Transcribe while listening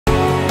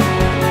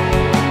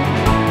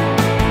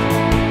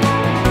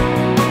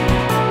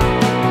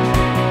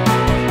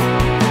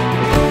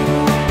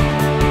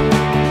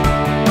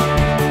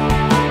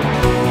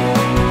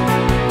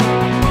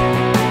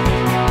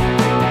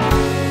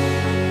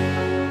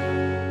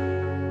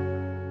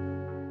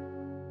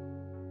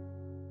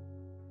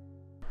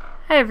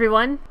Hi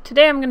everyone!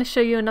 Today I'm going to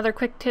show you another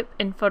quick tip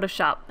in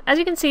Photoshop. As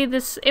you can see,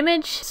 this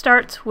image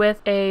starts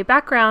with a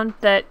background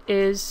that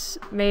is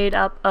made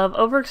up of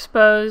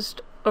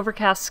overexposed,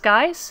 overcast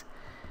skies.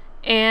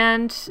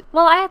 And,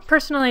 well, I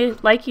personally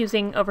like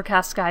using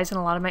overcast skies in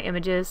a lot of my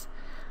images.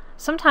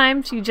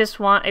 Sometimes you just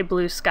want a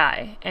blue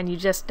sky and you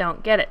just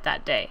don't get it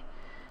that day.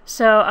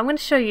 So I'm going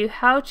to show you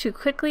how to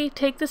quickly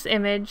take this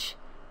image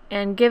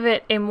and give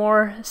it a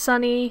more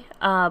sunny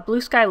blue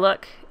sky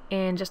look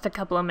in just a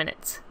couple of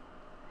minutes.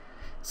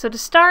 So to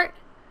start,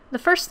 the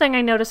first thing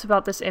I notice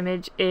about this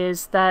image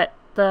is that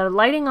the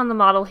lighting on the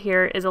model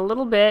here is a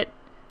little bit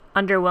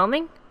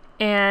underwhelming,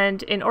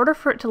 and in order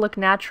for it to look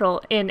natural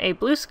in a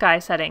blue sky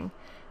setting,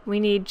 we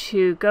need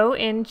to go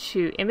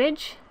into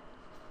Image,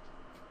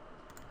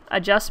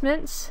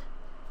 Adjustments,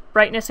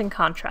 Brightness and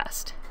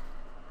Contrast.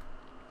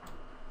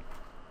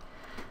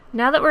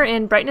 Now that we're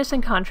in Brightness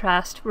and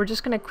Contrast, we're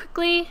just going to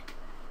quickly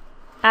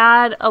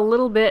add a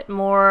little bit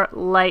more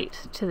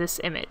light to this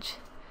image.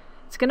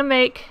 It's going to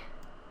make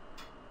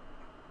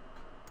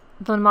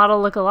the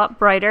model look a lot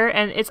brighter,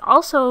 and it's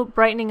also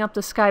brightening up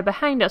the sky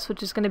behind us,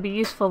 which is going to be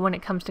useful when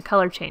it comes to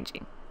color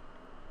changing.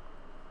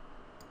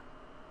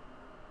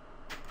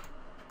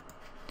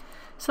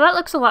 So that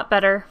looks a lot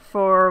better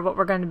for what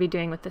we're going to be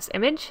doing with this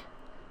image.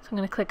 So I'm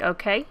going to click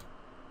OK.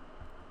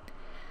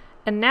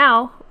 And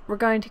now we're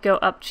going to go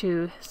up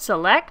to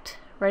Select,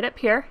 right up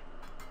here,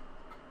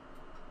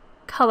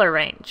 Color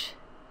Range.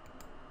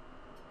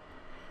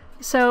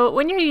 So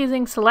when you're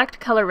using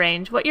Select Color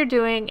Range, what you're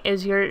doing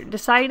is you're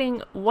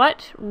deciding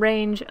what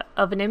range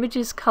of an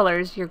image's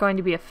colors you're going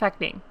to be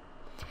affecting.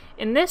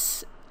 In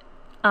this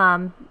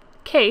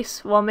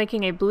case, while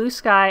making a blue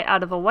sky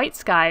out of a white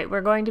sky,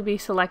 we're going to be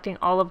selecting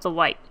all of the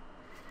white.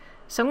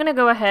 So I'm going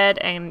to go ahead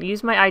and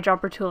use my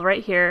eyedropper tool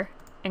right here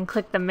and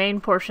click the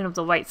main portion of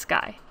the white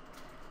sky.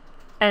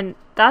 And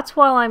that's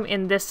while I'm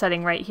in this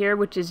setting right here,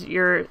 which is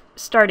your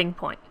starting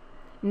point.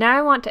 Now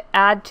I want to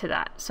add to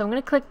that. So I'm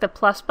going to click the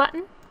plus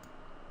button.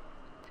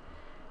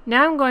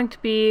 Now I'm going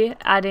to be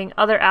adding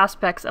other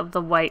aspects of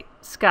the white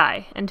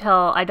sky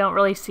until I don't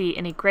really see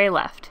any gray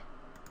left.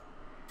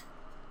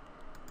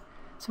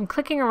 So I'm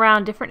clicking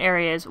around different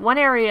areas. One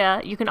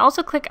area, you can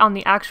also click on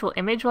the actual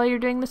image while you're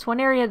doing this. One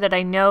area that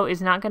I know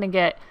is not going to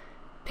get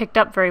picked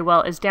up very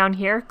well is down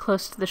here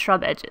close to the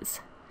shrub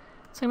edges.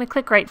 So I'm going to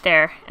click right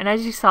there, and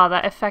as you saw,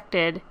 that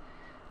affected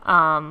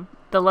the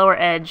lower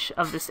edge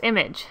of this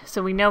image.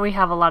 So we know we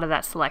have a lot of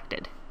that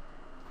selected.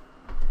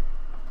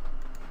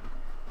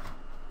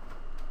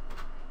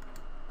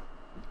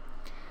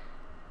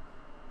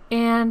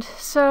 And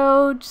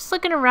so just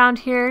looking around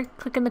here,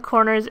 clicking the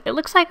corners, it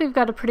looks like we've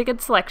got a pretty good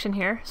selection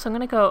here. So I'm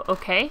going to go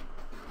OK.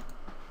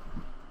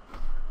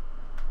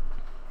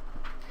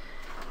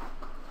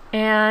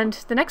 And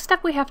the next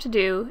step we have to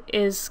do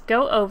is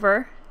go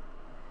over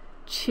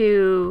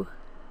to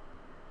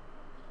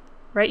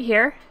right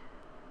here.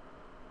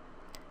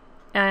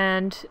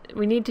 And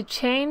we need to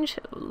change,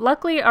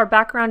 luckily our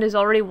background is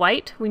already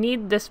white. We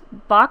need this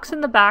box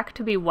in the back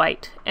to be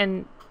white,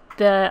 and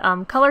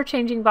the color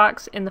changing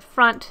box in the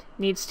front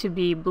needs to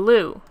be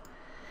blue.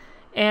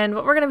 And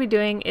what we're going to be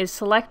doing is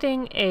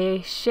selecting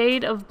a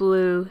shade of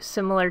blue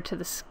similar to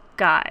the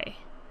sky.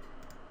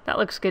 That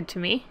looks good to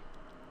me.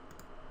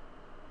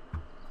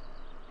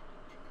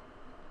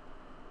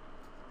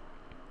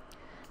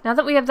 Now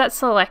that we have that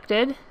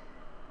selected,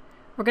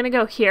 we're going to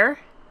go here.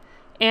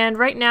 And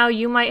right now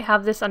you might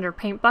have this under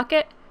Paint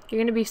Bucket. You're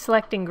going to be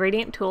selecting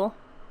Gradient Tool.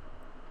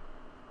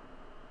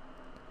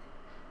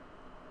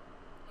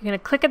 You're going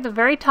to click at the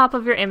very top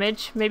of your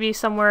image, maybe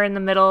somewhere in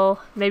the middle,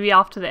 maybe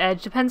off to the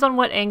edge, depends on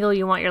what angle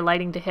you want your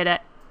lighting to hit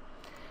at.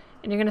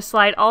 And you're going to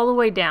slide all the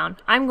way down.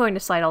 I'm going to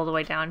slide all the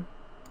way down.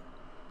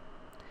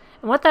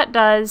 And what that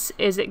does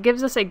is it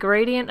gives us a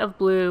gradient of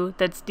blue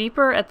that's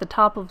deeper at the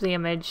top of the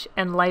image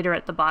and lighter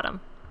at the bottom.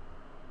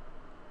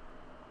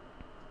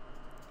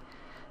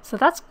 So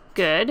that's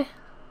good.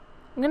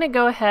 I'm going to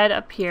go ahead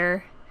up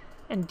here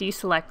and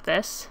deselect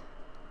this.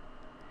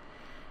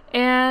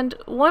 And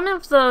one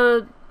of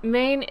the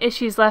main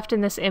issues left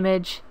in this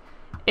image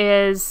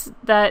is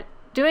that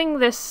doing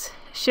this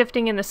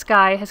shifting in the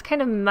sky has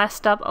kind of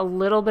messed up a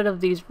little bit of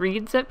these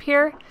reeds up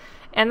here,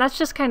 and that's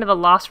just kind of a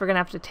loss we're going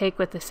to have to take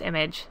with this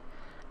image.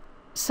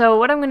 So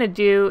what I'm going to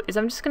do is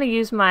I'm just going to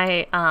use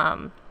my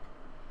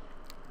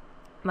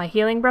my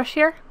healing brush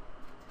here,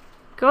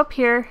 go up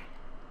here,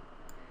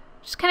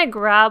 just kind of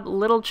grab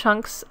little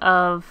chunks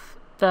of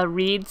the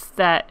reeds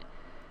that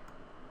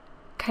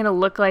kind of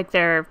look like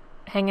they're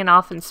hanging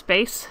off in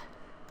space.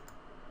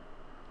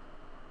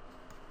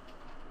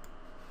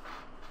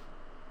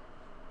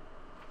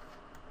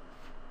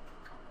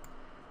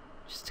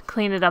 Just to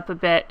clean it up a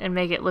bit and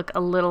make it look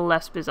a little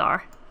less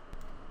bizarre.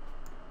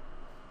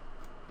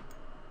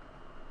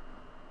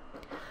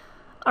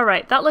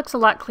 Alright, that looks a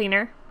lot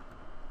cleaner.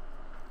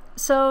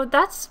 So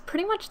that's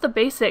pretty much the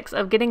basics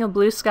of getting a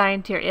blue sky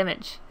into your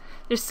image.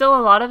 There's still a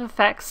lot of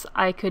effects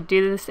I could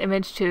do to this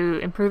image to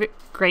improve it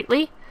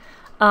greatly.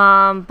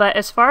 But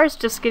as far as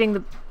just getting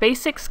the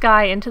basic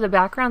sky into the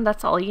background,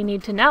 that's all you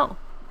need to know.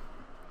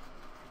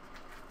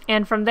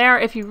 And from there,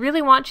 if you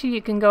really want to,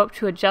 you can go up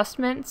to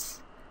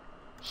Adjustments,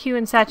 Hue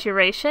and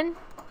Saturation,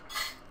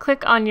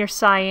 click on your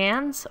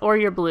cyans or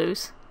your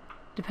blues,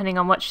 depending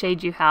on what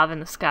shade you have in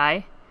the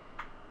sky.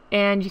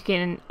 And you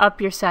can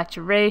up your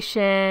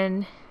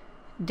saturation,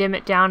 dim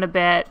it down a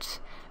bit,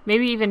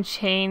 maybe even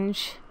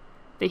change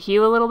the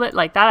hue a little bit.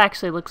 Like that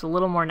actually looks a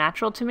little more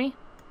natural to me.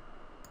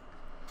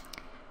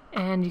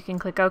 And you can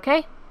click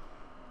OK.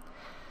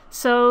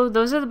 So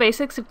those are the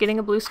basics of getting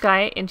a blue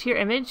sky into your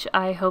image.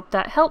 I hope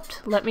that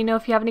helped. Let me know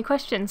if you have any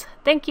questions.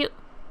 Thank you.